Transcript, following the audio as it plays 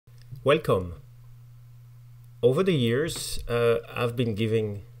Welcome. Over the years, I've been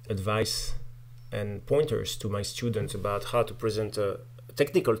giving advice and pointers to my students about how to present a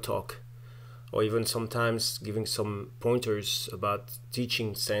technical talk, or even sometimes giving some pointers about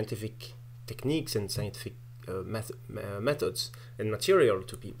teaching scientific techniques and scientific methods and material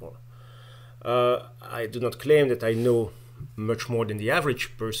to people. I do not claim that I know much more than the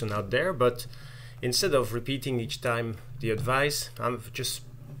average person out there, but instead of repeating each time the advice, I've just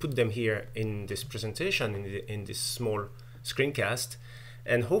put them here in this presentation, in this small screencast,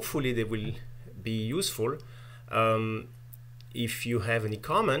 and hopefully they will be useful. If you have any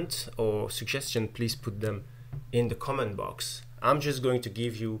comment or suggestion, please put them in the comment box. I'm just going to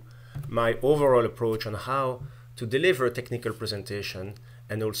give you my overall approach on how to deliver a technical presentation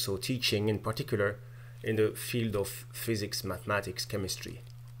and also teaching, in particular in the field of physics, mathematics, chemistry,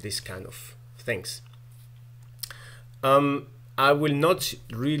 this kind of things. I will not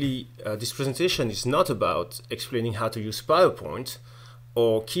really, this presentation is not about explaining how to use PowerPoint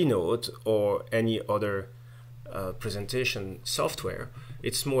or Keynote or any other presentation software.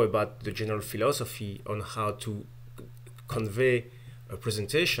 It's more about the general philosophy on how to convey a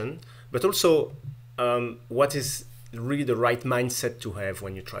presentation, but also what is really the right mindset to have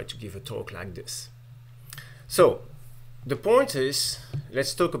when you try to give a talk like this. So the point is,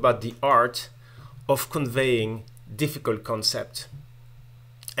 let's talk about the art of conveying difficult concept.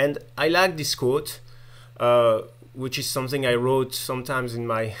 And I like this quote, which is something I wrote sometimes in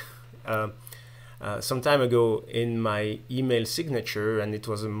my some time ago in my email signature, and it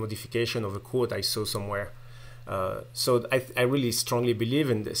was a modification of a quote I saw somewhere. So I really strongly believe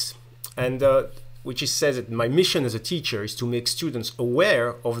in this, and which is says that my mission as a teacher is to make students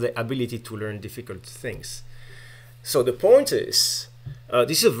aware of the ability to learn difficult things. So the point is,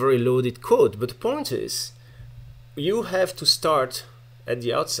 this is a very loaded quote, but the point is, you have to start at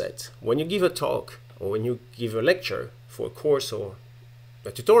the outset. When you give a talk or when you give a lecture for a course or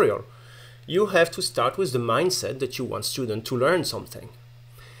a tutorial, you have to start with the mindset that you want students to learn something.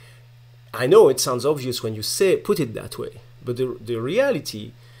 I know it sounds obvious when you put it that way, but the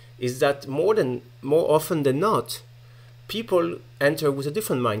reality is that more often than not, people enter with a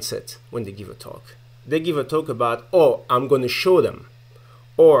different mindset when they give a talk. They give a talk about, oh, I'm going to show them,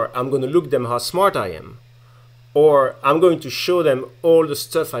 or I'm going to look them how smart I am, or I'm going to show them all the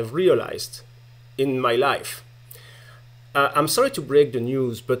stuff I've realized in my life. I'm sorry to break the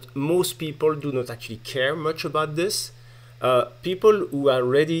news, but most people do not actually care much about this. People who are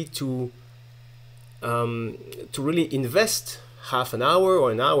ready to really invest half an hour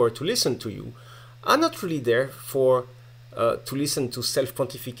or an hour to listen to you are not really there to listen to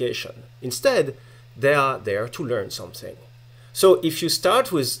self-pontification. Instead, they are there to learn something. So if you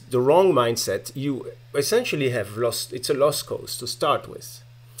start with the wrong mindset, you essentially have lost, it's a lost cause to start with.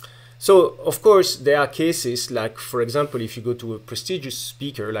 So of course there are cases like, for example, if you go to a prestigious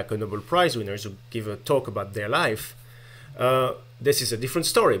speaker like a Nobel Prize winner who give a talk about their life, this is a different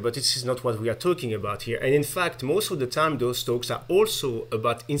story, but this is not what we are talking about here. And in fact, most of the time those talks are also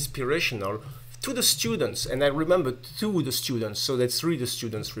about inspirational to the students, and I remember to the students, so that really the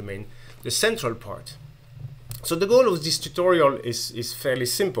students remain the central part. So the goal of this tutorial is fairly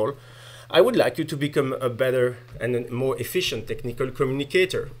simple. I would like you to become a better and a more efficient technical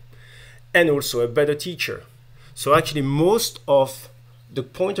communicator, and also a better teacher. So actually most of the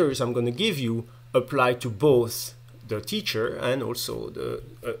pointers I'm going to give you apply to both the teacher and also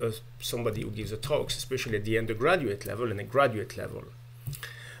the somebody who gives a talks, especially at the undergraduate level and the graduate level.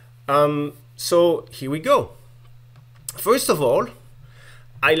 So here we go. First of all,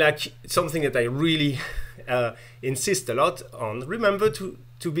 I like something that I really insist a lot on. Remember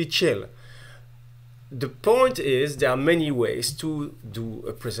to be chill. The point is, there are many ways to do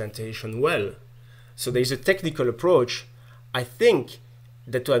a presentation well. So there's a technical approach, I think,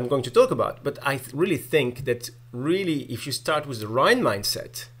 that I'm going to talk about, but I really think that really if you start with the right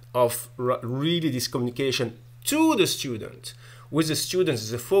mindset of really this communication to the student, with the students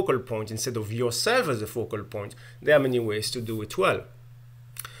as a focal point instead of yourself as a focal point, there are many ways to do it well.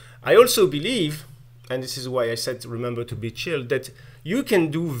 I also believe, and this is why I said remember to be chill, that you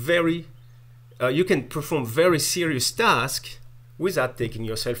can do you can perform very serious tasks without taking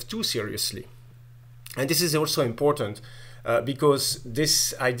yourself too seriously. And this is also important because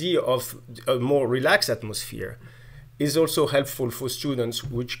this idea of a more relaxed atmosphere is also helpful for students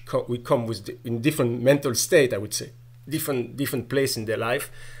which come with in different mental state, I would say, different place in their life,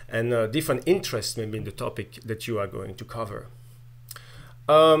 and different interests maybe in the topic that you are going to cover.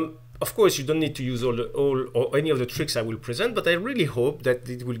 Of course, you don't need to use all or any of the tricks I will present, but I really hope that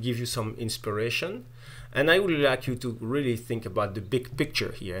it will give you some inspiration And I would like you to really think about the big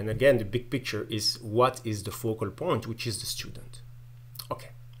picture here. And again, the big picture is what is the focal point, which is the student. Okay.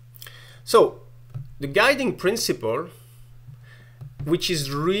 So the guiding principle, which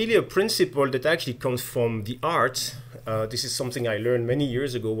is really a principle that actually comes from the arts. This is something I learned many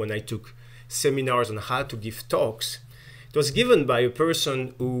years ago when I took seminars on how to give talks. It was given by a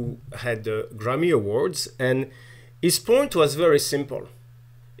person who had the Grammy Awards, and his point was very simple.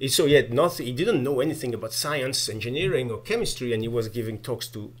 So he had nothing, he didn't know anything about science, engineering, or chemistry, and he was giving talks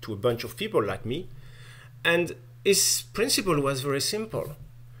to a bunch of people like me. And his principle was very simple.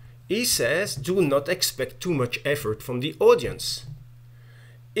 He says, do not expect too much effort from the audience.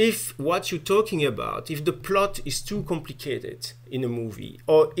 If what you're talking about, if the plot is too complicated in a movie,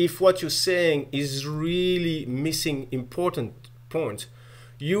 or if what you're saying is really missing important points,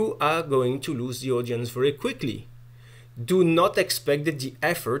 you are going to lose the audience very quickly. Do not expect that the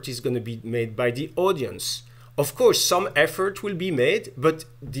effort is going to be made by the audience. Of course, some effort will be made, but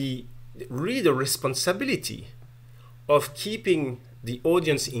the responsibility of keeping the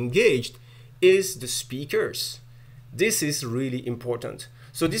audience engaged is the speakers. This is really important.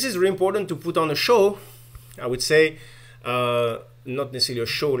 So this is really important to put on a show. I would say not necessarily a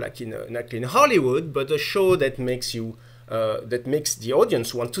show like in Hollywood, but a show that makes you that makes the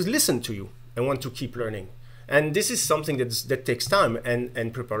audience want to listen to you and want to keep learning. And this is something that takes time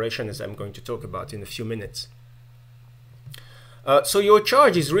and preparation, as I'm going to talk about in a few minutes. So your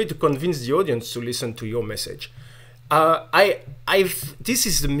charge is really to convince the audience to listen to your message. This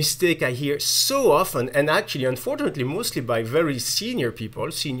is the mistake I hear so often, and actually, unfortunately, mostly by very senior people,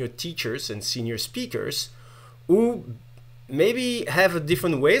 senior teachers and senior speakers, who maybe have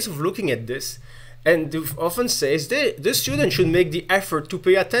different ways of looking at this, and often says the student should make the effort to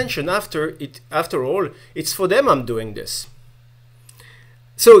pay attention. After all, it's for them I'm doing this.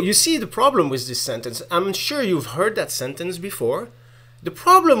 So you see the problem with this sentence. I'm sure you've heard that sentence before. The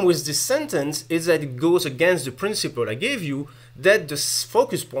problem with this sentence is that it goes against the principle I gave you, that the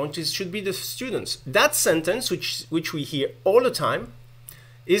focus point should be the students. That sentence, which we hear all the time,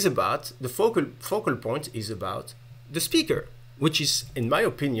 is about the focal point is about the speaker, which is, in my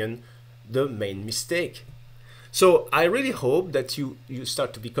opinion, the main mistake. So I really hope that you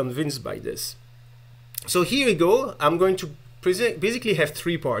start to be convinced by this. So here we go. I'm going to basically have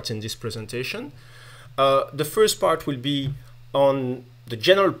three parts in this presentation. The first part will be on the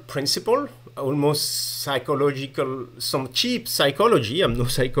general principle, almost psychological, some cheap psychology. I'm no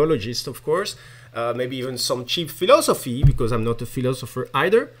psychologist, of course. Maybe even some cheap philosophy, because I'm not a philosopher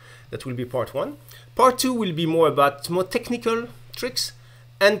either. That will be part one. Part two will be more about more technical tricks.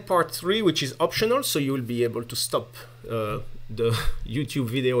 And part three, which is optional, so you will be able to stop the YouTube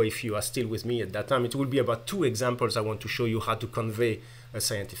video if you are still with me at that time. It will be about two examples I want to show you how to convey a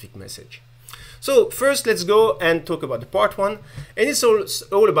scientific message. So first, let's go and talk about the part one. And it's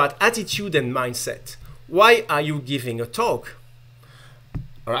all about attitude and mindset. Why are you giving a talk?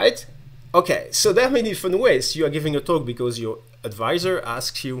 All right? Okay, so there are many different ways. You are giving a talk because your advisor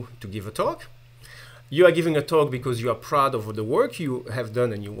asks you to give a talk. You are giving a talk because you are proud of the work you have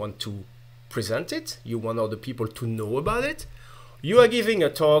done and you want to present it. You want other people to know about it. You are giving a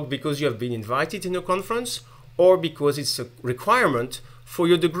talk because you have been invited in a conference or because it's a requirement for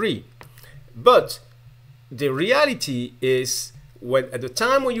your degree. But the reality is, at the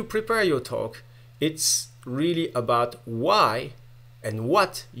time when you prepare your talk, it's really about why and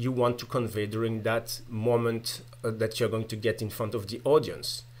what you want to convey during that moment that you're going to get in front of the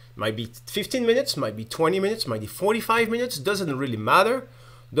audience. Might be 15 minutes, might be 20 minutes, might be 45 minutes, doesn't really matter.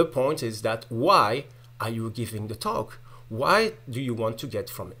 The point is that why are you giving the talk? Why do you want to get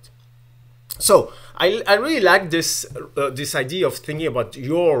from it? So I really like this idea of thinking about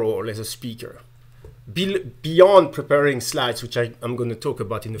your role as a speaker. Beyond preparing slides, which I'm going to talk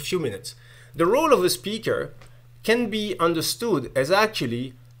about in a few minutes. The role of a speaker can be understood as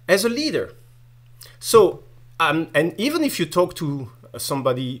actually as a leader. So, and even if you talk to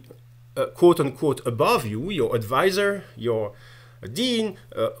somebody quote unquote above you, your advisor, your dean,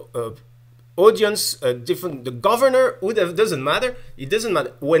 audience, the governor, whatever, doesn't matter. It doesn't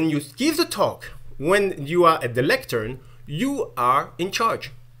matter. When you give the talk, when you are at the lectern, you are in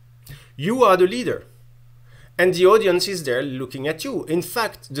charge. You are the leader. And the audience is there looking at you. In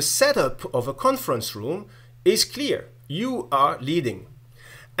fact, the setup of a conference room is clear. You are leading.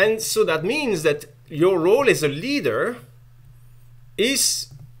 And so that means that your role as a leader is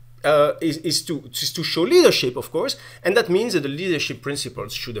to show leadership, of course, and that means that the leadership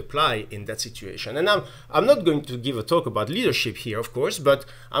principles should apply in that situation. And I'm not going to give a talk about leadership here, of course, but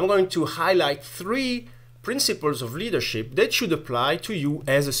I'm going to highlight three principles of leadership that should apply to you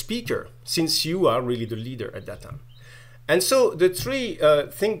as a speaker, since you are really the leader at that time. And so the three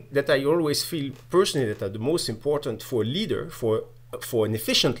things that I always feel personally that are the most important for a leader, for an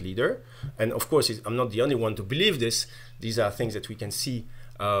efficient leader, and of course I'm not the only one to believe this, these are things that we can see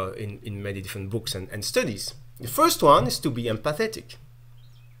in many different books and studies. The first one is to be empathetic.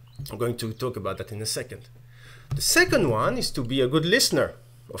 I'm going to talk about that in a second. The second one is to be a good listener.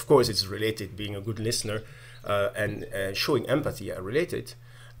 Of course, it's related, being a good listener and showing empathy are related.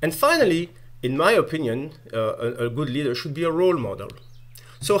 And finally, in my opinion, a good leader should be a role model.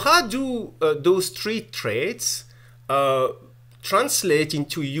 So how do those three traits translate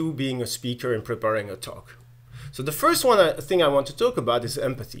into you being a speaker and preparing a talk? So the first thing I want to talk about is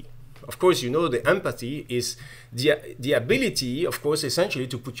empathy. Of course, you know, the empathy is the ability, of course, essentially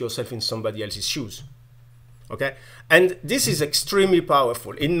to put yourself in somebody else's shoes. Okay? And this is extremely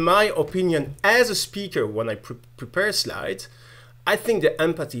powerful. In my opinion, as a speaker, when I prepare slides, I think the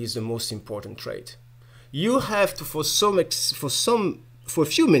empathy is the most important trait. You have to, for a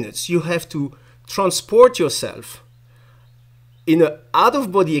few minutes, you have to transport yourself in an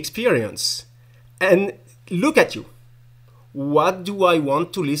out-of-body experience and look at you. What do I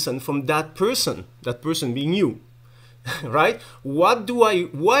want to listen from that person being you, right?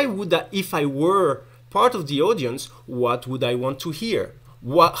 Why would I, if I were part of the audience, what would I want to hear?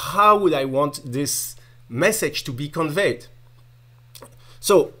 How would I want this message to be conveyed?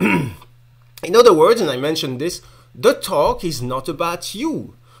 So, in other words, and I mentioned this, the talk is not about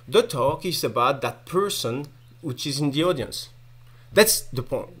you. The talk is about that person which is in the audience. That's the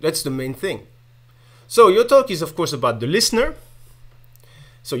point. That's the main thing. So your talk is, of course, about the listener.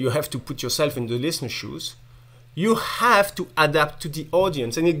 So you have to put yourself in the listener's shoes. You have to adapt to the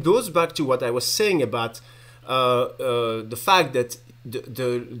audience. And it goes back to what I was saying about the fact that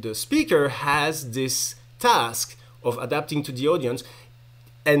the speaker has this task of adapting to the audience.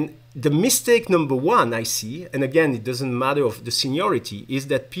 And the mistake number one I see, and again, it doesn't matter of the seniority, is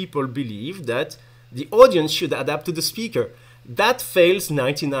that people believe that the audience should adapt to the speaker. That fails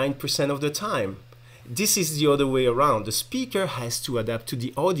 99% of the time. This is the other way around. The speaker has to adapt to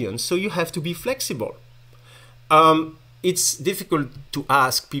the audience, so you have to be flexible. It's difficult to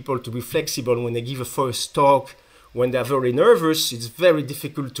ask people to be flexible when they give a first talk, when they're very nervous. It's very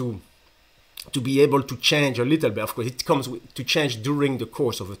difficult to be able to change a little bit. Of course, it comes to change during the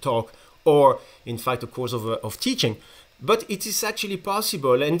course of a talk or, in fact, the course of teaching. But it is actually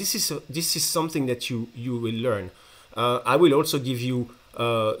possible, and this is something that you will learn. I will also give you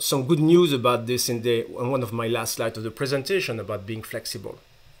some good news about this on one of my last slides of the presentation about being flexible.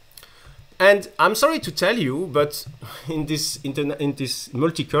 And I'm sorry to tell you, but in this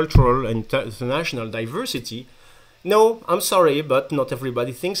multicultural and international diversity, no, I'm sorry, but not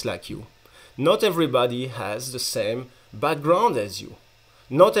everybody thinks like you. Not everybody has the same background as you.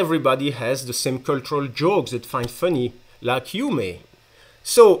 Not everybody has the same cultural jokes that find funny like you may.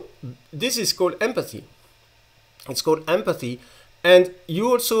 So this is called empathy. It's called empathy. And you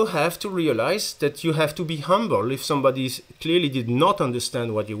also have to realize that you have to be humble. If somebody clearly did not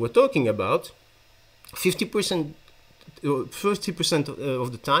understand what you were talking about, 50%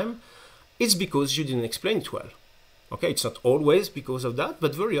 of the time, it's because you didn't explain it well. Okay, it's not always because of that,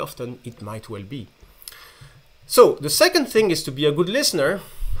 but very often it might well be. So the second thing is to be a good listener.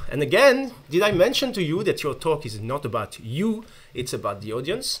 And again, did I mention to you that your talk is not about you, it's about the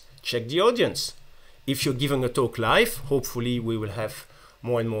audience? Check the audience. If you're giving a talk live, hopefully we will have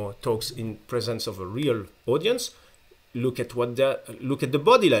more and more talks in presence of a real audience. Look at the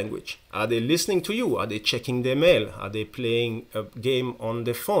body language. Are they listening to you? Are they checking their mail? Are they playing a game on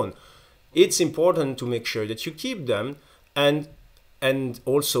their phone? It's important to make sure that you keep them and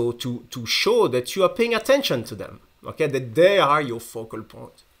also to show that you are paying attention to them. Okay, that they are your focal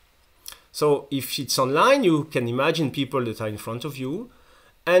point. So if it's online, you can imagine people that are in front of you.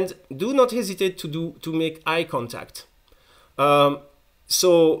 And do not hesitate to make eye contact.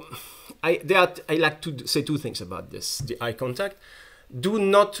 So I like to say two things about this, the eye contact.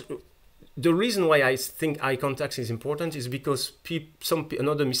 The reason why I think eye contact is important is because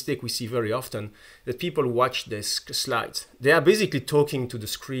another mistake we see very often, that people watch the slides. They are basically talking to the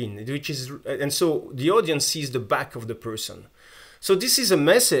screen, and so the audience sees the back of the person. So this is a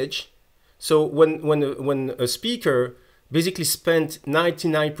message. So when a speaker basically spent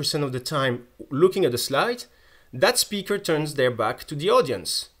 99% of the time looking at the slide, that speaker turns their back to the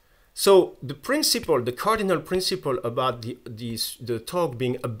audience. So the cardinal principle about the talk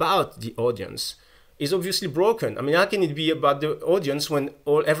being about the audience is obviously broken. I mean, how can it be about the audience when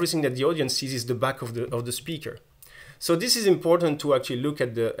everything that the audience sees is the back of the speaker? So this is important to actually look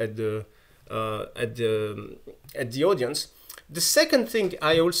at the the audience. The second thing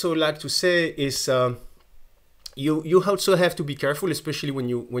I also like to say is you also have to be careful, especially when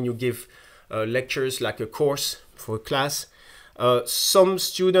you give lectures like a course for a class. Some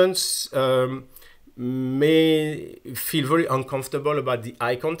students may feel very uncomfortable about the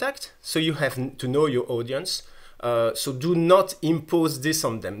eye contact, so you have to know your audience. So do not impose this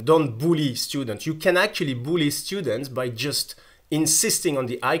on them. Don't bully students. You can actually bully students by just insisting on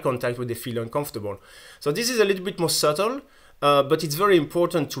the eye contact when they feel uncomfortable. So this is a little bit more subtle, but it's very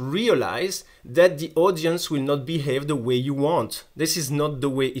important to realize that the audience will not behave the way you want. This is not the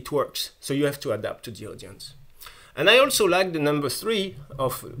way it works. So you have to adapt to the audience. And I also like the number 3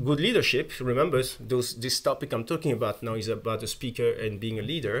 of good leadership. Remember, this topic I'm talking about now is about a speaker and being a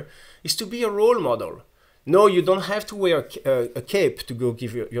leader, is to be a role model. No, you don't have to wear a cape to go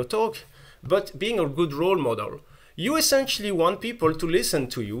give your talk, but being a good role model. You essentially want people to listen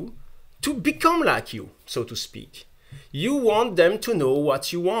to you, to become like you, so to speak. You want them to know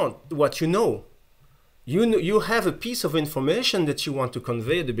what you want, what you know. You have a piece of information that you want to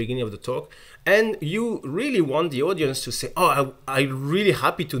convey at the beginning of the talk, and you really want the audience to say, oh, I'm really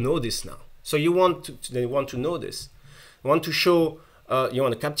happy to know this now. So they want to know this. You want to show, you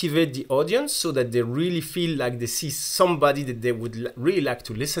want to captivate the audience so that they really feel like they see somebody that they would really like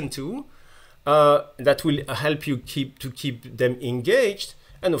to listen to, that will help you keep them engaged,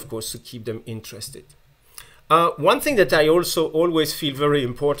 and of course to keep them interested. One thing that I also always feel very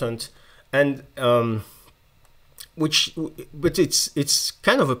important, and but it's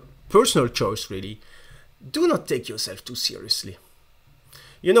kind of a personal choice really. Do not take yourself too seriously.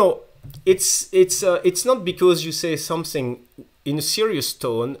 You know, it's not because you say something in a serious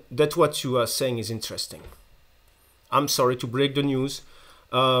tone that what you are saying is interesting. I'm sorry to break the news.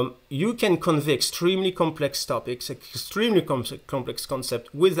 You can convey extremely complex topics, extremely complex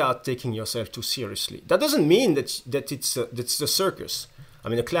concept without taking yourself too seriously. That doesn't mean that it's a circus. I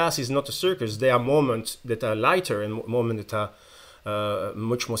mean, a class is not a circus. There are moments that are lighter and moments that are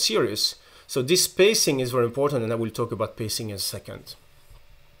much more serious. So this pacing is very important, and I will talk about pacing in a second.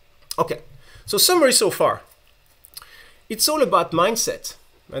 Okay, so summary so far. It's all about mindset.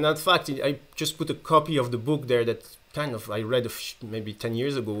 And in fact, I just put a copy of the book there that kind of I read maybe 10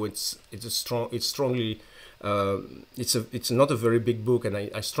 years ago. It's not a very big book, and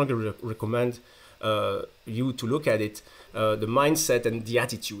I strongly recommend you to look at it. The mindset and the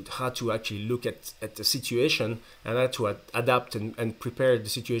attitude, how to actually look at the situation and how to adapt and prepare the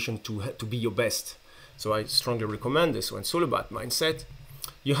situation to be your best. So I strongly recommend this one. It's all about mindset.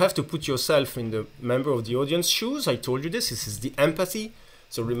 You have to put yourself in the member of the audience shoes. I told you this is the empathy.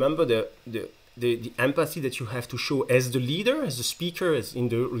 So remember the empathy that you have to show as the leader, as the speaker, as in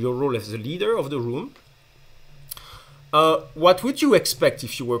your role as the leader of the room. What would you expect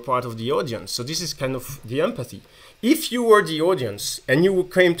if you were part of the audience? So this is kind of the empathy. If you were the audience and you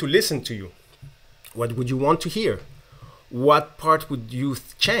came to listen to you, what would you want to hear? What part would you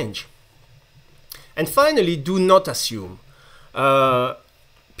change? And finally, do not assume.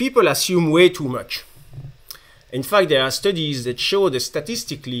 People assume way too much. In fact, there are studies that show that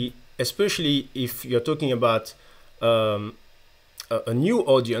statistically, especially if you're talking about a new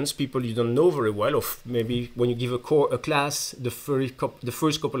audience, people you don't know very well, or maybe when you give a class, the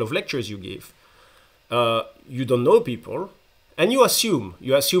first couple of lectures you give, you don't know people, and you assume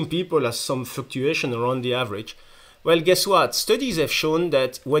people as some fluctuation around the average. Well, guess what? Studies have shown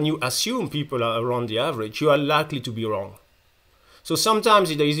that when you assume people are around the average, you are likely to be wrong. So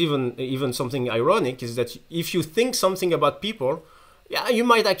sometimes there is even something ironic, is that if you think something about people, yeah, you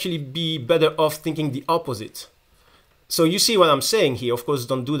might actually be better off thinking the opposite. So you see what I'm saying here. Of course,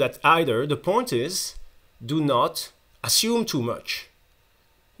 don't do that either. The point is, do not assume too much.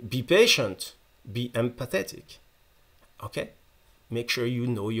 Be patient. Be empathetic. Okay? Make sure you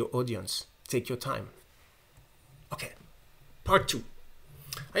know your audience. Take your time. Okay. Part 2.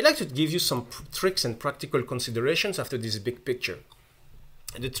 I'd like to give you some tricks and practical considerations after this big picture.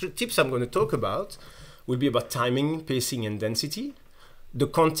 The tips I'm going to talk about will be about timing, pacing, and density, the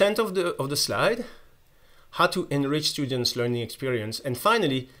content of the slide, how to enrich students' learning experience, and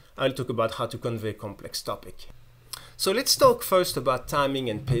finally, I'll talk about how to convey complex topic. So let's talk first about timing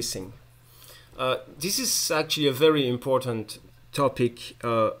and pacing. This is actually a very important topic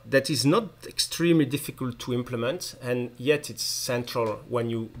that is not extremely difficult to implement, and yet it's central when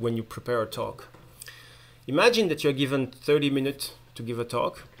you prepare a talk. Imagine that you're given 30 minutes to give a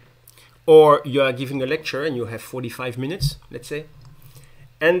talk, or you are giving a lecture and you have 45 minutes, let's say,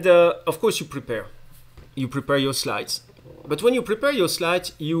 and of course you prepare your slides. But when you prepare your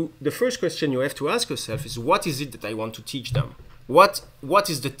slides, the first question you have to ask yourself is, what is it that I want to teach them? What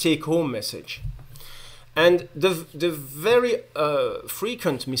is the take-home message? And the very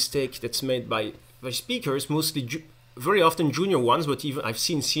frequent mistake that's made by speakers, mostly very often junior ones, but even I've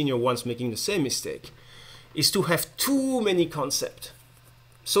seen senior ones making the same mistake, is to have too many concepts.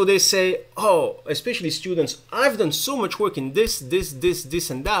 So they say, oh, especially students, I've done so much work in this,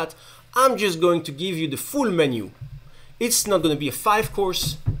 and that, I'm just going to give you the full menu. It's not going to be a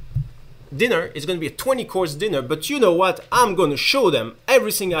 5-course dinner, it's going to be a 20-course dinner, but you know what? I'm going to show them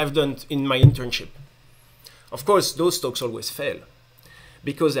everything I've done in my internship. Of course, those talks always fail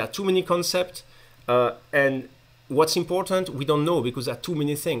because there are too many concepts, and what's important, we don't know because there are too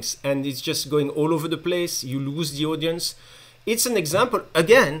many things, and it's just going all over the place. You lose the audience. It's an example,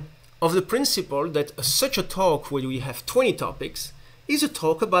 again, of the principle that such a talk where we have 20 topics is a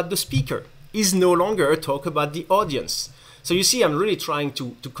talk about the speaker, is no longer a talk about the audience. So you see, I'm really trying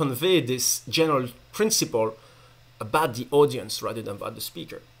to convey this general principle about the audience rather than about the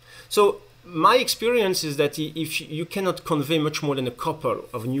speaker. So my experience is that if you cannot convey much more than a couple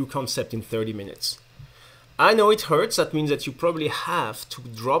of new concepts in 30 minutes. I know it hurts. That means that you probably have to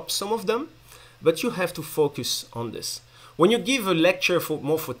drop some of them, but you have to focus on this. When you give a lecture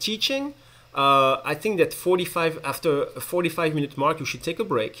more for teaching, I think that after a 45-minute mark, you should take a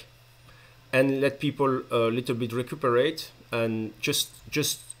break and let people a little bit recuperate and just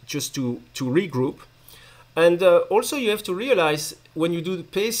to regroup. And also you have to realize when you do the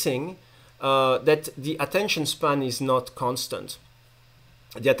pacing that the attention span is not constant.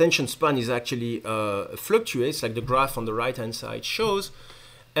 The attention span is actually fluctuates, like the graph on the right-hand side shows.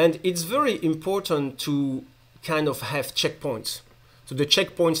 And it's very important to kind of have checkpoints. So the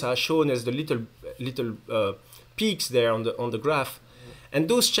checkpoints are shown as the little peaks there on the graph. And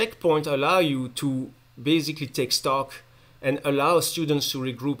those checkpoints allow you to basically take stock and allow students to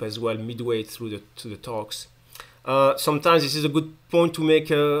regroup as well midway through the talks. Sometimes this is a good point to make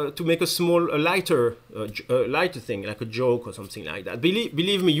a small, lighter thing, like a joke or something like that.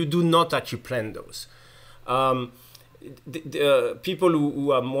 Believe me, you do not actually plan those. People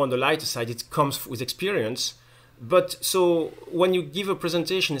who are more on the lighter side, it comes with experience. But so when you give a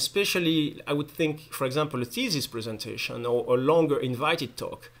presentation, especially I would think, for example, a thesis presentation or a longer invited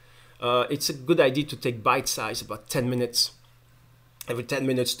talk, it's a good idea to take bite size, about 10 minutes, every 10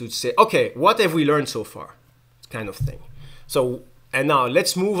 minutes to say, okay, what have we learned so far? Kind of thing. So, and now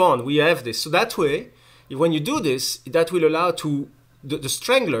let's move on. We have this. So that way, when you do this, that will allow to the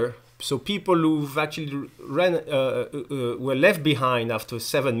strangler, so people who've actually were left behind after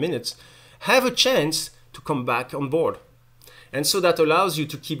 7 minutes, have a chance to come back on board. And so that allows you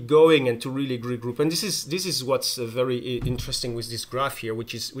to keep going and to really regroup. And this is what's very interesting with this graph here,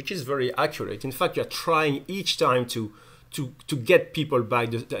 which is very accurate. In fact, you're trying each time to get people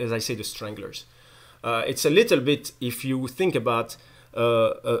back, as I say, the stranglers. It's a little bit, if you think about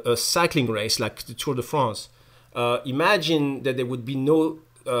a cycling race like the Tour de France, imagine that there would be no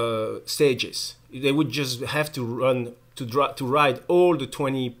stages. They would just have to ride all the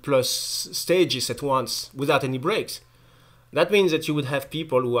 20 plus stages at once without any breaks. That means that you would have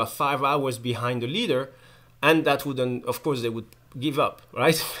people who are 5 hours behind the leader, and that would then, of course, they would give up,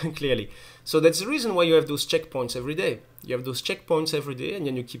 right? Clearly. So that's the reason why you have those checkpoints every day. You have those checkpoints every day, and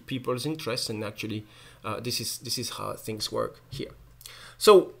then you keep people's interest. And actually, this is how things work here.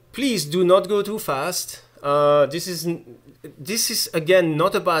 So please do not go too fast. This is again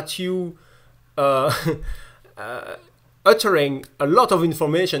not about you uttering a lot of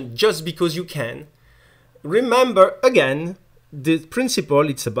information just because you can. Remember again the principle.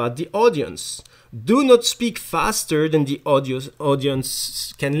 It's about the audience. Do not speak faster than the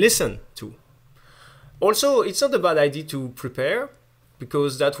audience can listen to. Also, it's not a bad idea to prepare,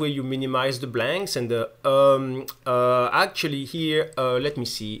 because that way you minimize the blanks. And actually here, let me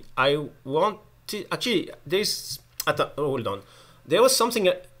see. I want to actually there's hold on. There was something.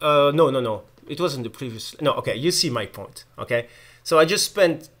 No. It wasn't the previous. No, okay. You see my point. Okay. So I just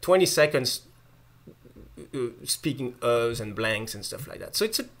spent 20 seconds speaking and blanks and stuff like that. So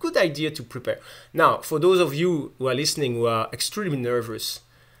it's a good idea to prepare. Now, for those of you who are listening who are extremely nervous,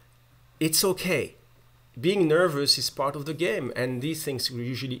 it's okay. Being nervous is part of the game, and these things will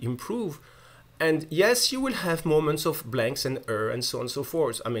usually improve. And yes, you will have moments of blanks and and so on and so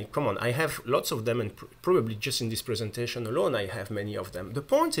forth. I mean, come on, I have lots of them, and probably just in this presentation alone, I have many of them. The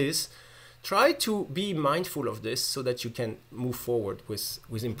point is, try to be mindful of this so that you can move forward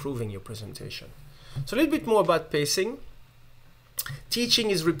with improving your presentation. So a little bit more about pacing. Teaching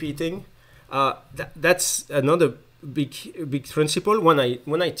is repeating. That's another big principle.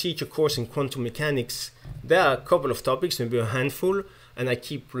 When I teach a course in quantum mechanics, there are a couple of topics, maybe a handful, and I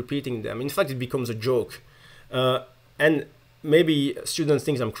keep repeating them. In fact, it becomes a joke. And maybe students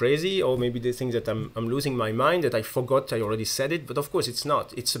think I'm crazy, or maybe they think that I'm losing my mind, that I forgot I already said it. But of course it's not.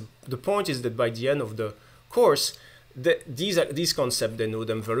 The point is that by the end of the course, these concepts, they know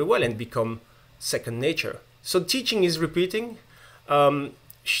them very well and become second nature. So teaching is repeating.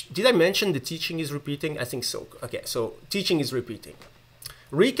 Did I mention the teaching is repeating? I think so. Okay, so teaching is repeating.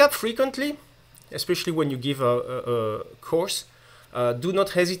 Recap frequently, especially when you give a course. Do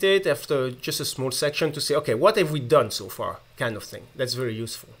not hesitate after just a small section to say, okay, what have we done so far, kind of thing. That's very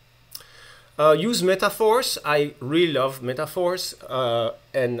useful. Use metaphors. I really love metaphors,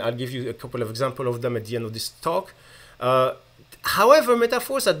 and I'll give you a couple of examples of them at the end of this talk. However,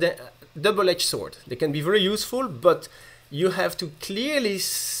 metaphors are the double-edged sword. They can be very useful, but you have to clearly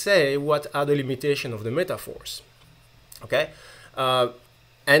say what are the limitations of the metaphors. Okay?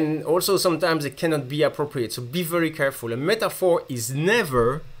 And also sometimes it cannot be appropriate, so be very careful. A metaphor is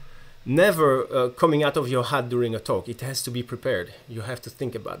never coming out of your hat during a talk. It has to be prepared. You have to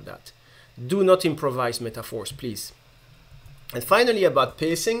think about that. Do not improvise metaphors, please. And finally, about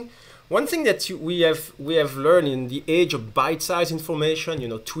pacing, one thing that we have learned in the age of bite-sized information,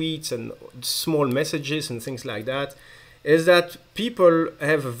 tweets and small messages and things like that, is that people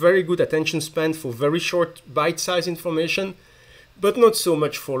have a very good attention span for very short bite-sized information, but not so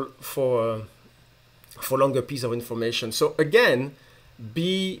much for longer piece of information. So again,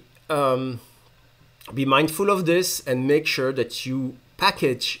 be mindful of this and make sure that you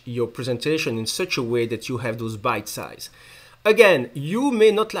package your presentation in such a way that you have those bite size. Again, you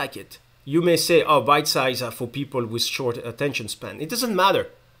may not like it. You may say, oh, bite size are for people with short attention span. It doesn't matter.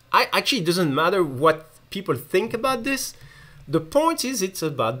 Actually, it doesn't matter what people think about this. The point is, it's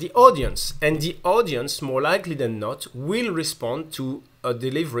about the audience, and the audience, more likely than not, will respond to a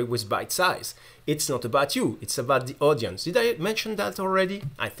delivery with bite size. It's not about you, it's about the audience. Did I mention that already?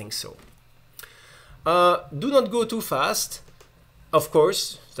 I think so. Do not go too fast. Of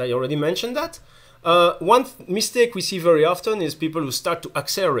course, I already mentioned that. One mistake we see very often is people who start to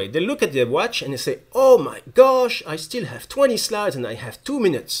accelerate. They look at their watch and they say, oh my gosh, I still have 20 slides and I have 2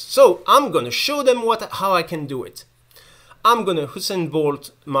 minutes. So I'm going to show them how I can do it. I'm going to Usain Bolt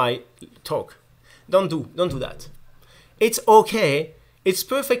my talk. Don't do that. It's okay. It's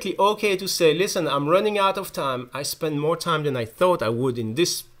perfectly okay to say, listen, I'm running out of time. I spent more time than I thought I would in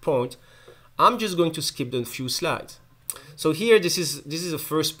this point. I'm just going to skip the few slides. So here, this is a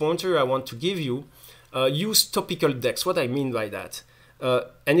first pointer I want to give you. Use topical decks. What I mean by that.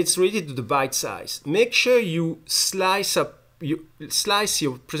 And it's related to the bite size. Make sure you slice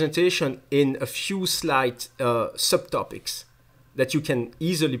your presentation in a few slide subtopics that you can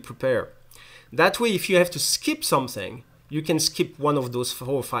easily prepare. That way, if you have to skip something, you can skip one of those 4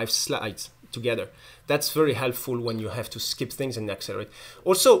 or 5 slides together. That's very helpful when you have to skip things and accelerate.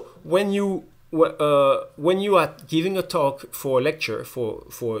 Also, when you are giving a talk for a lecture, for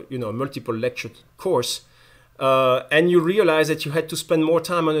a multiple lecture course, and you realize that you had to spend more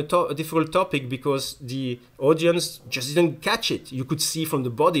time on a difficult topic because the audience just didn't catch it. You could see from the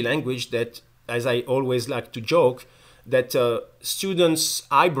body language that, as I always like to joke, that students'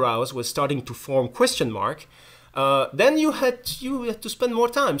 eyebrows were starting to form question mark. Then you had to spend more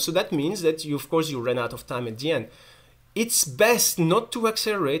time. So that means that of course you ran out of time at the end. It's best not to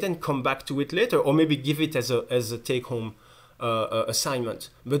accelerate and come back to it later, or maybe give it as a take-home assignment.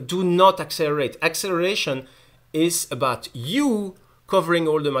 But do not accelerate. Acceleration is about you covering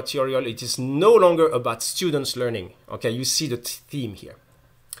all the material. It is no longer about students learning. Okay, you see the theme here.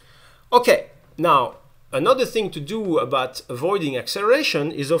 Okay, now another thing to do about avoiding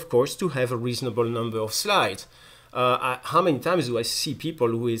acceleration is, of course, to have a reasonable number of slides. How many times do I see people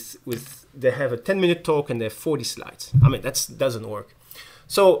they have a 10-minute talk and they have 40 slides? I mean, that doesn't work.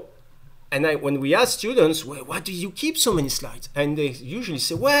 So, when we ask students, well, why do you keep so many slides? And they usually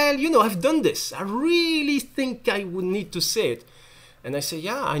say, well, I've done this. I really think I would need to say it. And I say,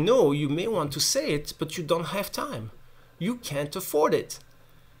 yeah, I know you may want to say it, but you don't have time. You can't afford it.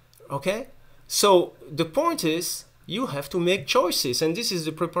 Okay? So the point is, you have to make choices, and this is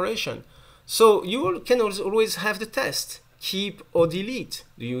the preparation. So you can always have the test. Keep or delete.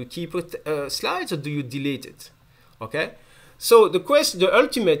 Do you keep slides or do you delete it? Okay? So the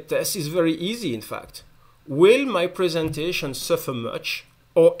ultimate test is very easy, in fact. Will my presentation suffer much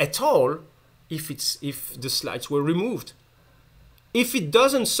or at all if the slides were removed? If it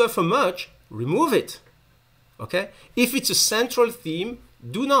doesn't suffer much, remove it. Okay? If it's a central theme,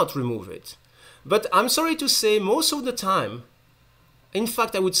 do not remove it. But I'm sorry to say, most of the time, in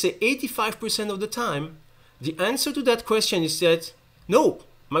fact, I would say 85% of the time, the answer to that question is that, no,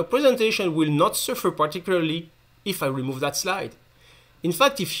 my presentation will not suffer particularly if I remove that slide. In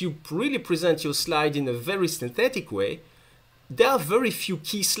fact, if you really present your slide in a very synthetic way, there are very few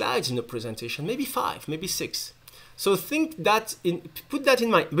key slides in the presentation, maybe 5, maybe 6. So put that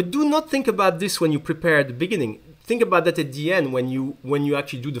in mind, but do not think about this when you prepare at the beginning. Think about that at the end when you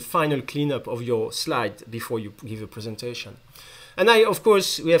actually do the final cleanup of your slide before you give a presentation. And of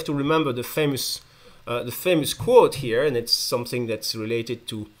course, we have to remember the famous quote here, and it's something that's related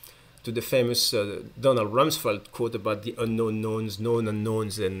to the famous Donald Rumsfeld quote about the unknown knowns, known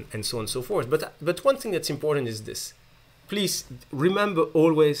unknowns, and so on and so forth. But one thing that's important is this. Please remember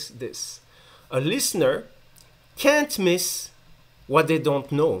always this. A listener can't miss what they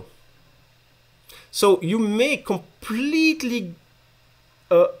don't know. So you may completely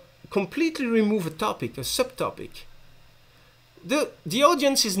remove a topic, a subtopic. The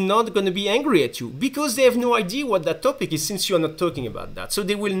audience is not going to be angry at you because they have no idea what that topic is, since you are not talking about that. So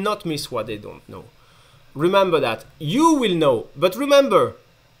they will not miss what they don't know. Remember that. You will know, but remember,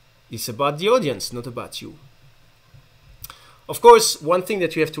 it's about the audience, not about you. Of course, one thing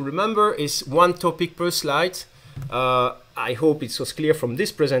that you have to remember is one topic per slide. I hope it was clear from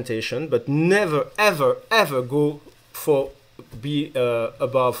this presentation, but never, ever, ever go for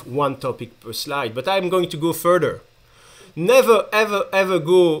above one topic per slide. But I'm going to go further. Never, ever, ever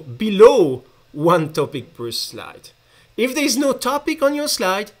go below one topic per slide. If there is no topic on your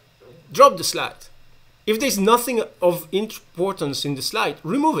slide, drop the slide. If there's nothing of importance in the slide,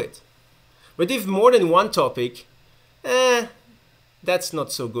 remove it. But if more than one topic, that's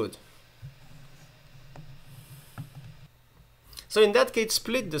not so good. So in that case,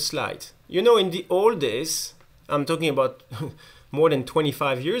 split the slide. You know, in the old days, I'm talking about more than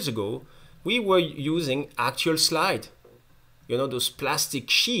 25 years ago, we were using actual slide. You know, those plastic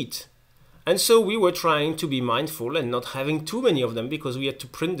sheet. And so we were trying to be mindful and not having too many of them because we had to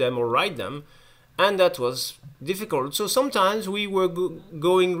print them or write them. And that was difficult. So sometimes we were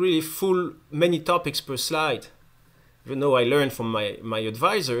going really full, many topics per slide. Even though I learned from my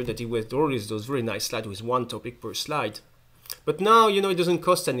advisor that he would always those very nice slides with one topic per slide. But now, you know, it doesn't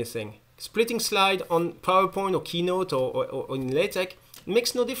cost anything. Splitting slide on PowerPoint or Keynote or in LaTeX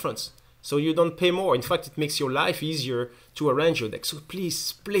makes no difference. So you don't pay more. In fact, it makes your life easier to arrange your deck. So please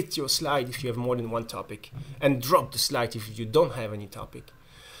split your slide if you have more than one topic and drop the slide if you don't have any topic.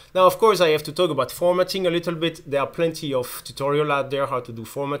 Now, of course, I have to talk about formatting a little bit. There are plenty of tutorials out there how to do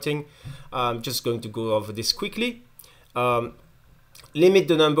formatting. I'm just going to go over this quickly. Limit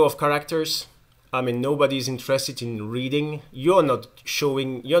the number of characters. I mean, nobody is interested in reading. You're not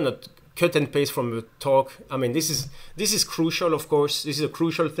cut and paste from a talk. I mean, this is crucial, of course. This is a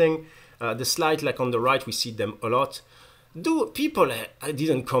crucial thing. The slide, like on the right, we see them a lot. People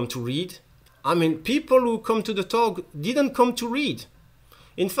didn't come to read. I mean, people who come to the talk didn't come to read.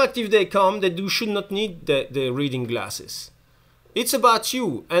 In fact, if they come, they should not need the reading glasses. It's about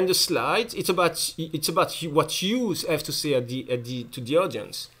you and the slides. It's about you, what you have to say to the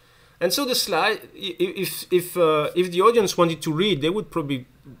audience. And so the slide, if the audience wanted to read, they would probably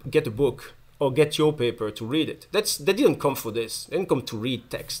get a book or get your paper to read it. They didn't come for this. They didn't come to read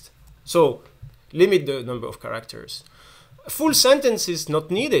text. So limit the number of characters. Full sentences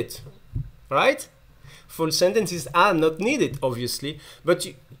not needed, right? Full sentences are not needed, obviously, but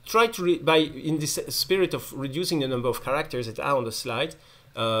you try to in this spirit of reducing the number of characters that are on the slide.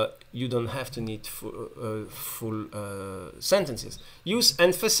 You don't have to need full sentences. Use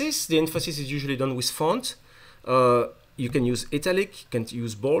emphasis. The emphasis is usually done with font. You can use italic, you can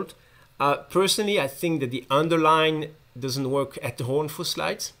use bold. Personally, I think that the underline doesn't work at all for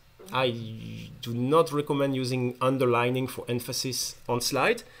slides. I do not recommend using underlining for emphasis on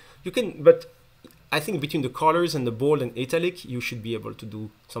slide. You can, but I think between the colors and the bold and italic, you should be able to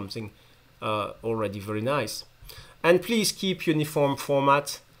do something already very nice. And please keep uniform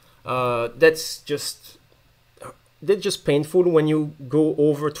format. That's just painful when you go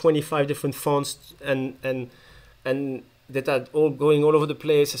over 25 different fonts and that are all going all over the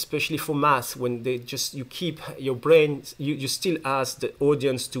place, especially for math, when you keep your brain, you still ask the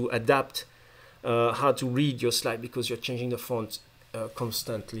audience to adapt how to read your slide because you're changing the font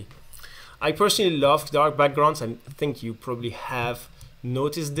constantly. I personally love dark backgrounds. I think you probably have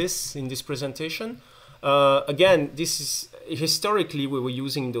noticed this in this presentation. Again, this is historically we were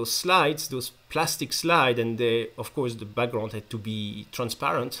using those slides, those plastic slides, and of course the background had to be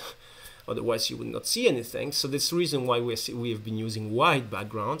transparent. Otherwise, you would not see anything. So that's the reason why we have been using white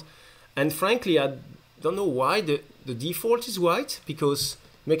background. And frankly, I don't know why the default is white, because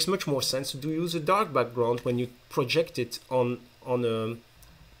it makes much more sense to use a dark background when you project it on a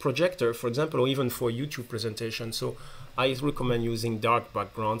projector, for example, or even for a YouTube presentation. So I recommend using dark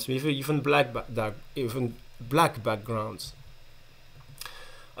backgrounds, maybe even black backgrounds.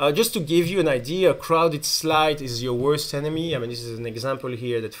 Just to give you an idea, a crowded slide is your worst enemy. I mean, this is an example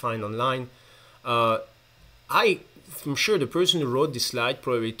here that I find online. I'm sure the person who wrote this slide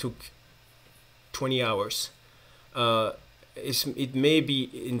probably took 20 hours. It may be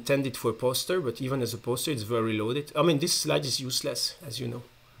intended for a poster, but even as a poster, it's very loaded. I mean, this slide is useless, as you know.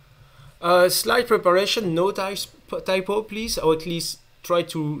 Slide preparation, no typo, please, or at least try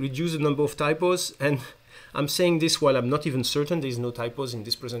to reduce the number of typos. And I'm saying this while I'm not even certain there's no typos in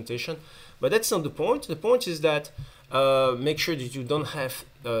this presentation, but that's not the point. The point is that make sure that you don't have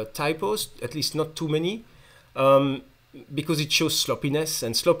typos, at least not too many, because it shows sloppiness,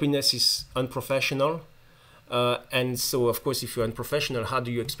 and sloppiness is unprofessional. And so, of course, if you're unprofessional, how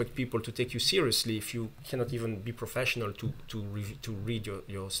do you expect people to take you seriously if you cannot even be professional to read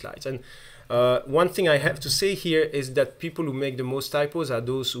your slides? And one thing I have to say here is that people who make the most typos are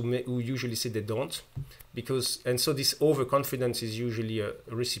those who usually say they don't, and so this overconfidence is usually a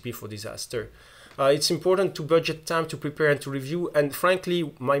recipe for disaster. It's important to budget time to prepare and to review. And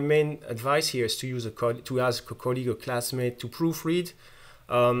frankly, my main advice here is to ask a colleague or classmate to proofread.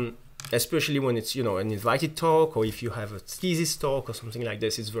 Especially when it's, you know, an invited talk, or if you have a thesis talk or something like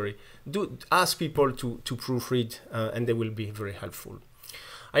this, ask people to proofread, and they will be very helpful.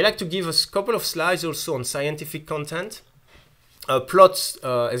 I like to give a couple of slides also on scientific content. Plots,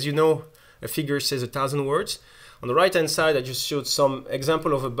 as you know, a figure says 1,000 words. On the right hand side, I just showed some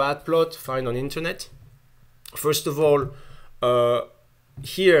example of a bad plot found on internet. First of all,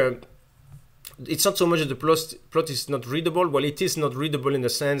 here, it's not so much that the plot is not readable. Well, it is not readable in the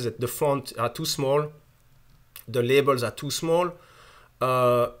sense that the font are too small, the labels are too small.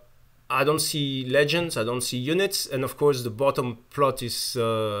 I don't see legends, I don't see units, and of course the bottom plot is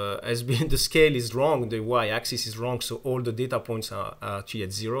the scale is wrong, the y-axis is wrong, so all the data points are actually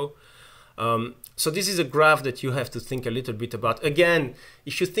at 0. So this is a graph that you have to think a little bit about. Again,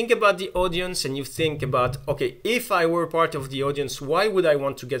 if you think about the audience and you think about, okay, if I were part of the audience, why would I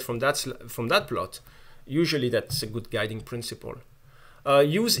want to get from that plot? Usually that's a good guiding principle.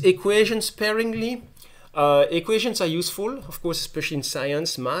 Use equations sparingly. Equations are useful, of course, especially in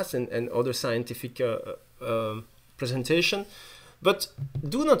science, math, and other scientific presentation. But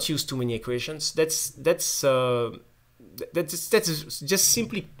do not use too many equations. That's just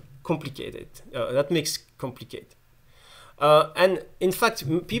simply complicated. That makes complicated. And in fact,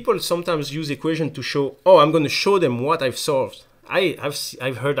 people sometimes use equation to show, oh, I'm going to show them what I've solved.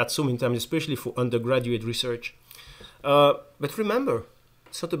 I've heard that so many times, especially for undergraduate research. But remember,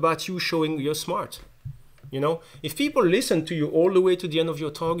 it's not about you showing you're smart. You know, if people listen to you all the way to the end of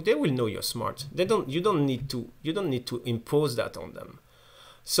your talk, they will know you're smart. You don't need to impose that on them.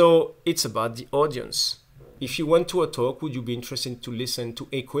 So it's about the audience. If you went to a talk, would you be interested to listen to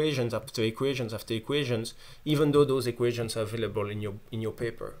equations after equations after equations, even though those equations are available in your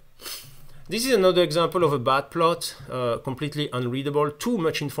paper? This is another example of a bad plot, completely unreadable, too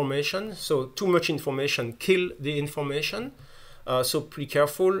much information. So too much information kill the information. So be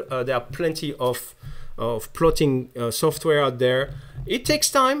careful. There are plenty of plotting software out there. It takes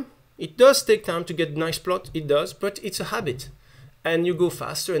time. It does take time to get a nice plot. It does, but it's a habit. And you go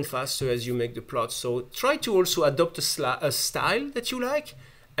faster and faster as you make the plot. So try to also adopt a style that you like.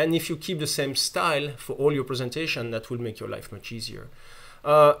 And if you keep the same style for all your presentation, that will make your life much easier.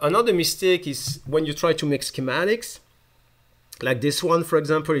 Another mistake is when you try to make schematics, like this one, for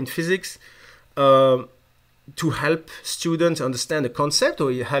example, in physics, to help students understand the concept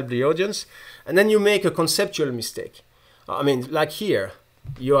or help the audience. And then you make a conceptual mistake. I mean, like here,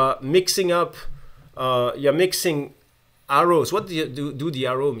 you are mixing up, you're mixing arrows. What do the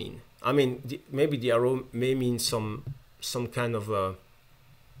arrow mean? I mean, maybe the arrow may mean some kind of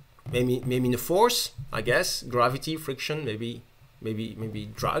maybe mean a force, I guess, gravity, friction, maybe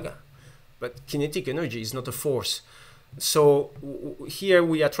drag, but kinetic energy is not a force. So here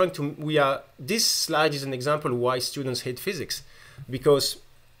we are trying to this slide is an example why students hate physics, because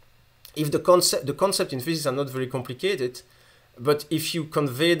if the concept in physics are not very complicated, but if you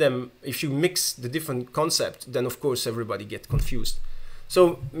convey them, if you mix the different concepts, then of course everybody gets confused.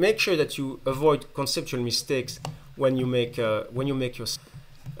 So make sure that you avoid conceptual mistakes when you make your.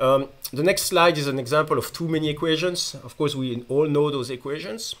 The next slide is an example of too many equations. Of course, we all know those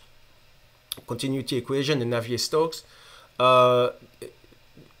equations: continuity equation and Navier-Stokes.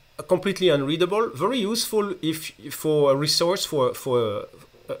 Completely unreadable. Very useful for a resource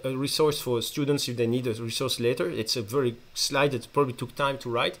for students if they need a resource later. It's a very slide that probably took time to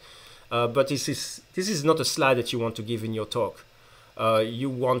write, but this is not a slide that you want to give in your talk. You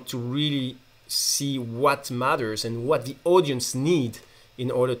want to really see what matters and what the audience need in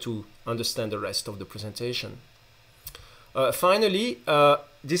order to understand the rest of the presentation. Finally,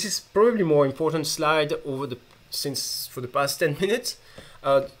 this is probably more important slide over the since for the past 10 minutes.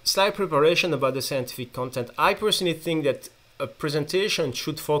 Slide preparation about the scientific content. I personally think that a presentation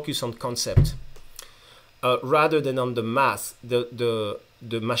should focus on concept rather than on the math, the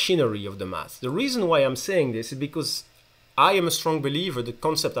machinery of the math. The reason why I'm saying this is because I am a strong believer that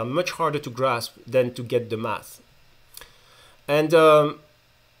concepts are much harder to grasp than to get the math. And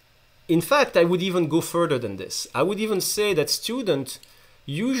in fact, I would even go further than this. I would even say that students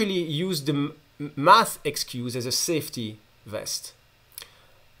usually use the math excuse as a safety vest.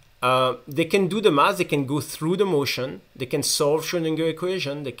 They can do the math, they can go through the motion, they can solve Schrödinger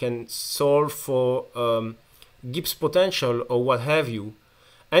equation, they can solve for Gibbs potential or what have you.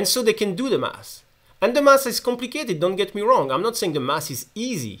 And so they can do the math. And the math is complicated, don't get me wrong. I'm not saying the math is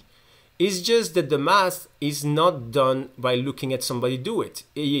easy. It's just that the math is not done by looking at somebody do it.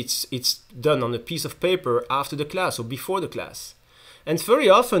 It's done on a piece of paper after the class or before the class. And very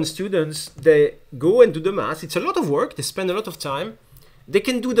often students, they go and do the math. It's a lot of work, they spend a lot of time. They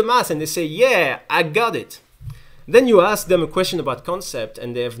can do the math and they say, yeah, I got it. Then you ask them a question about concept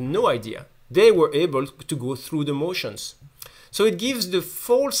and they have no idea. They were able to go through the motions. So it gives the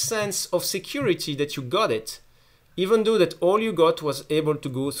false sense of security that you got it, even though that all you got was able to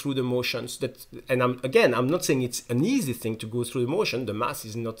go through the motions. And I'm not saying it's an easy thing to go through the motion. The math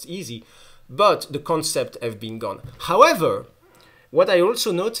is not easy, but the concept have been gone. However, what I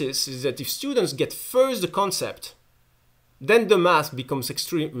also notice is that if students get first the concept, then the math becomes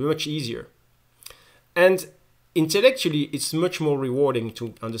much easier. And intellectually, it's much more rewarding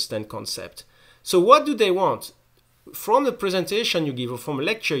to understand concept. So what do they want? From the presentation you give or from a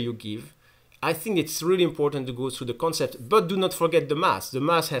lecture you give, I think it's really important to go through the concept, but do not forget the math. The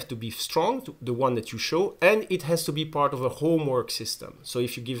math has to be strong, the one that you show, and it has to be part of a homework system. So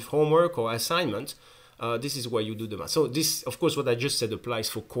if you give homework or assignment, this is where you do the math. So this, of course, what I just said applies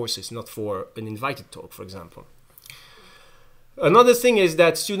for courses, not for an invited talk, for example. Another thing is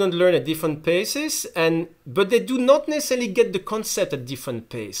that students learn at different paces, but they do not necessarily get the concept at different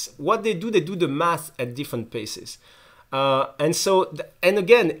pace. What they do the math at different paces. And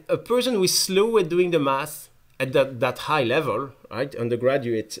again, a person who is slow at doing the math at that high level, right,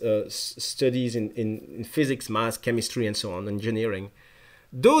 undergraduate studies in physics, math, chemistry, and so on, engineering,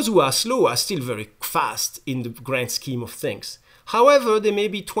 those who are slow are still very fast in the grand scheme of things. However, they may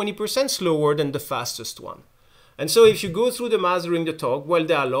be 20% slower than the fastest one. And so if you go through the math during the talk, well,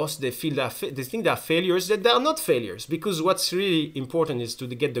 they are lost, they think they are failures, that they are not failures, because what's really important is to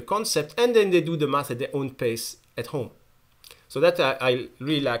get the concept, and then they do the math at their own pace at home. So that I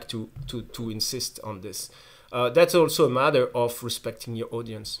really like to insist on this. That's also a matter of respecting your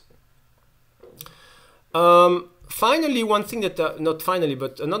audience. Finally, one thing that, not finally,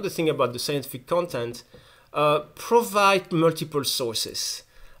 but another thing about the scientific content, provide multiple sources.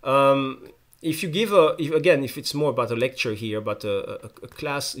 If you give if it's more about a lecture here, about a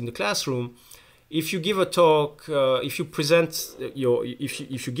class in the classroom, if you give a talk, if you present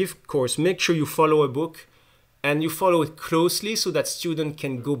if you give course, make sure you follow a book and you follow it closely so that student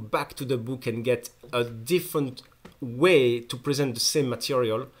can go back to the book and get a different way to present the same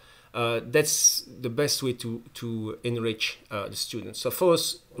material. That's the best way to enrich the students. So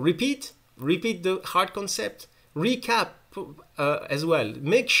first, repeat the hard concept, recap as well.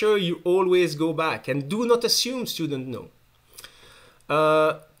 Make sure you always go back and do not assume students know.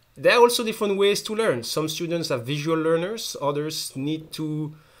 There are also different ways to learn. Some students are visual learners, others need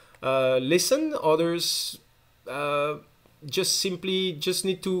to listen, others just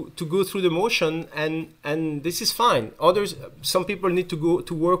need to go through the motion, and this is fine. Some people need to go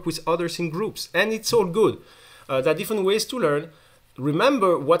to work with others in groups, and it's all good. There are different ways to learn.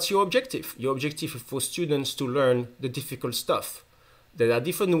 Remember, what's your objective? Your objective is for students to learn the difficult stuff. There are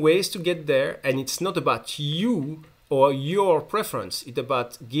different ways to get there, and it's not about you or your preference. It's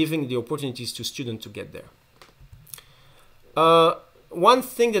about giving the opportunities to students to get there. One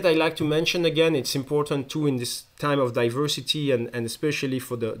thing that I like to mention again, it's important too in this time of diversity and especially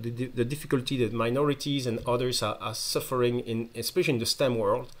for the difficulty that minorities and others are suffering, especially in the STEM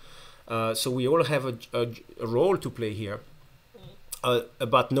world. So we all have a role to play here.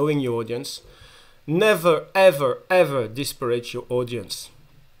 About knowing your audience. Never, ever, ever disparage your audience.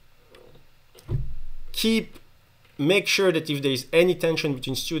 Make sure that if there is any tension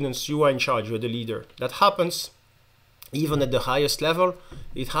between students, you are in charge, you're the leader. That happens, even at the highest level,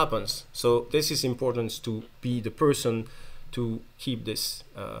 it happens. So this is important to be the person to keep this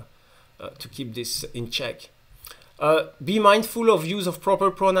in check. Be mindful of use of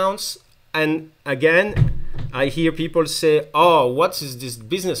proper pronouns. And again, I hear people say, oh, what is this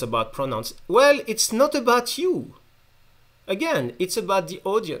business about pronouns? Well, it's not about you. again, it's about the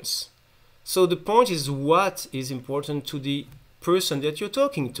audience. So the point is what is important to the person that you're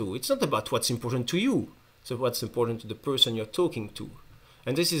talking to. It's not about what's important to you. So what's important to the person you're talking to.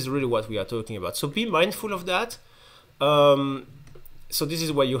 And this is really what we are talking about. So be mindful of that. So this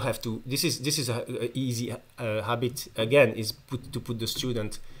is where you have to, this is a easy habit, again, is to put the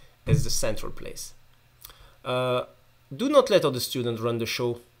student as the central place. Do not let other students run the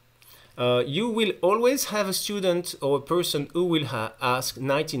show. You will always have a student or a person who will ask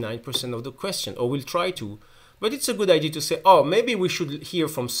 99% of the question, or will try to. But it's a good idea to say, oh, maybe we should hear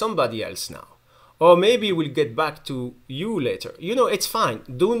from somebody else now. Or maybe we'll get back to you later. You know, it's fine.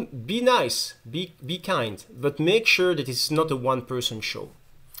 Don't be nice, be kind, but make sure that it's not a one-person show.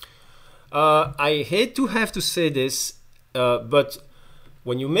 I hate to have to say this, but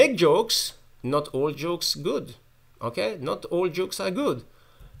when you make jokes, not all jokes good. Okay, not all jokes are good.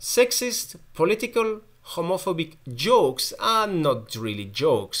 Sexist, political, homophobic jokes are not really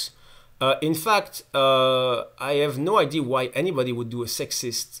jokes. In fact, I have no idea why anybody would do a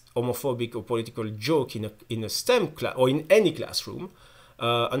sexist, homophobic, or political joke in a STEM class or in any classroom.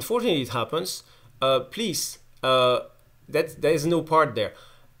 Unfortunately, it happens. Please, there is no part there.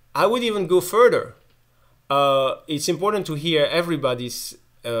 I would even go further. It's important to hear everybody's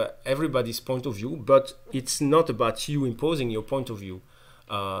point of view, but it's not about you imposing your point of view.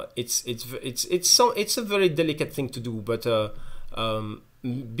 It's a very delicate thing to do, but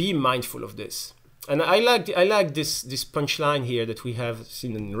be mindful of this. And I like this punchline here that we have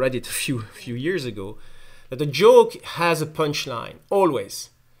seen on Reddit a few years ago, that a joke has a punchline always.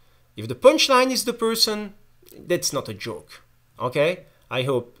 If the punchline is the person, that's not a joke. Okay? I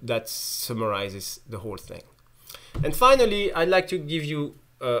hope that summarizes the whole thing. And finally, I'd like to give you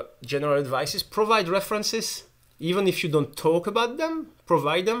general advices. Provide references, even if you don't talk about them.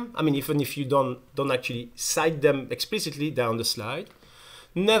 Provide them. I mean, even if you don't actually cite them explicitly down the slide.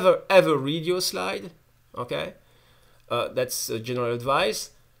 Never ever read your slide. Okay, that's general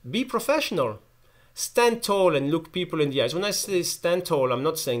advice. Be professional. Stand tall and look people in the eyes. When I say stand tall, I'm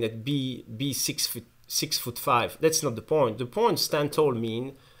not saying that be 6'5". That's not the point. The point stand tall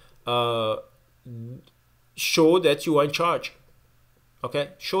mean show that you are in charge. Okay,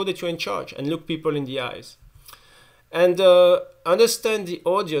 show that you're in charge and look people in the eyes. And understand the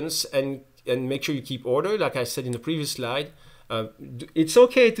audience and make sure you keep order. Like I said in the previous slide, it's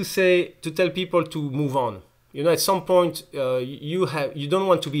okay to tell people to move on. You know, at some point you don't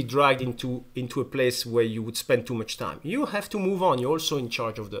want to be dragged into a place where you would spend too much time. You have to move on. You're also in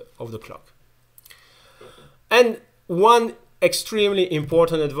charge of the clock. And one extremely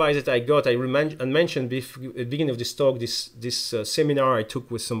important advice that I got, I mentioned at the beginning of this talk, this seminar I took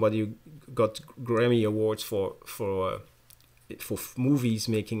with somebody who got Grammy Awards for movie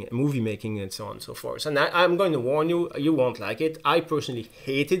making and so on and so forth. And I'm going to warn you, you won't like it. I personally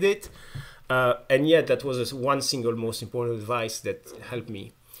hated it. And yet that was one single most important advice that helped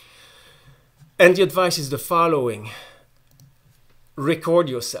me. And the advice is the following. Record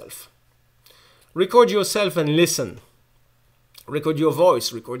yourself. Record yourself and listen. Record your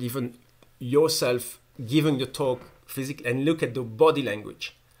voice. Record even yourself giving the talk physically and look at the body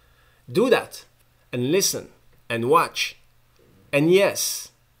language. Do that and listen and watch. And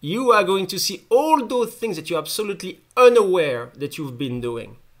yes, you are going to see all those things that you're absolutely unaware that you've been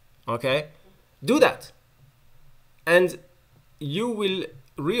doing. Okay? Do that. And you will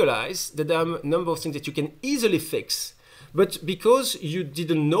realize that there are a number of things that you can easily fix. But because you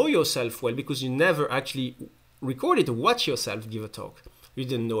didn't know yourself well, because you never actually recorded or watched yourself give a talk, you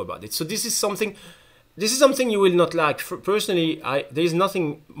didn't know about it. So this is something you will not like. Personally, there's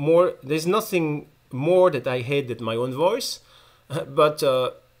nothing more that I hate than my own voice. But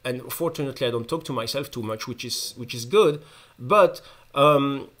and fortunately, I don't talk to myself too much, which is good. But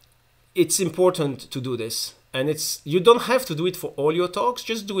it's important to do this, and you don't have to do it for all your talks.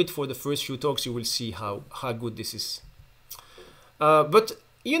 Just do it for the first few talks. You will see how good this is. But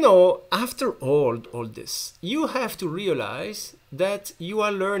you know, after all this, you have to realize that you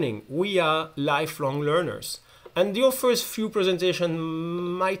are learning. We are lifelong learners, and your first few presentations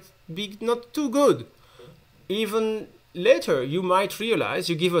might be not too good. Even later, you might realize,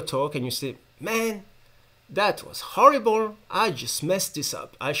 you give a talk and you say, man, that was horrible. I just messed this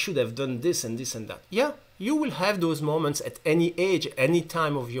up. I should have done this and this and that. Yeah, you will have those moments at any age, any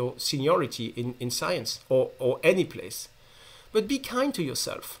time of your seniority in science or any place. But be kind to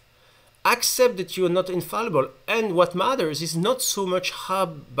yourself. Accept that you are not infallible. And what matters is not so much how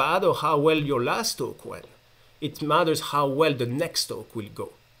bad or how well your last talk went. It matters how well the next talk will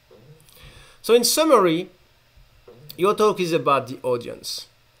go. So in summary, your talk is about the audience.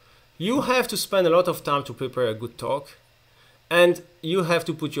 You have to spend a lot of time to prepare a good talk. And you have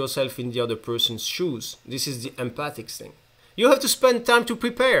to put yourself in the other person's shoes. This is the empathic thing. You have to spend time to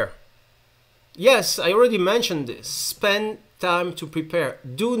prepare. Yes, I already mentioned this. Spend time to prepare.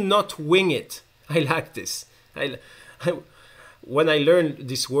 Do not wing it. I like this. When I learned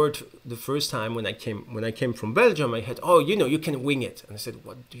this word the first time when I came from Belgium, I had, oh, you know, you can wing it. And I said,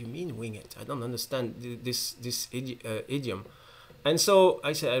 what do you mean wing it? I don't understand this idiom. And so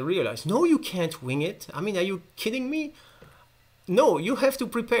I realized, no, you can't wing it. I mean, are you kidding me? No, you have to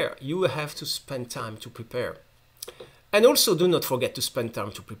prepare. You have to spend time to prepare. And also do not forget to spend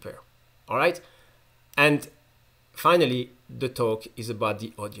time to prepare. All right? And finally, the talk is about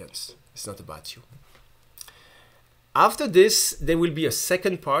the audience. It's not about you. After this, there will be a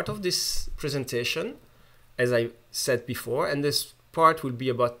second part of this presentation, as I said before, and this part will be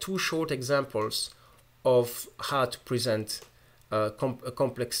about 2 short examples of how to present a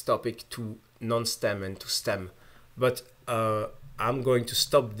complex topic to non-STEM and to STEM. But I'm going to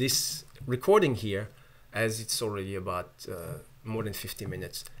stop this recording here, as it's already about more than 50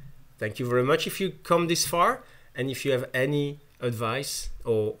 minutes. Thank you very much if you come this far, and if you have any advice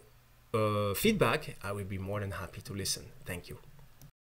or feedback, I will be more than happy to listen. Thank you.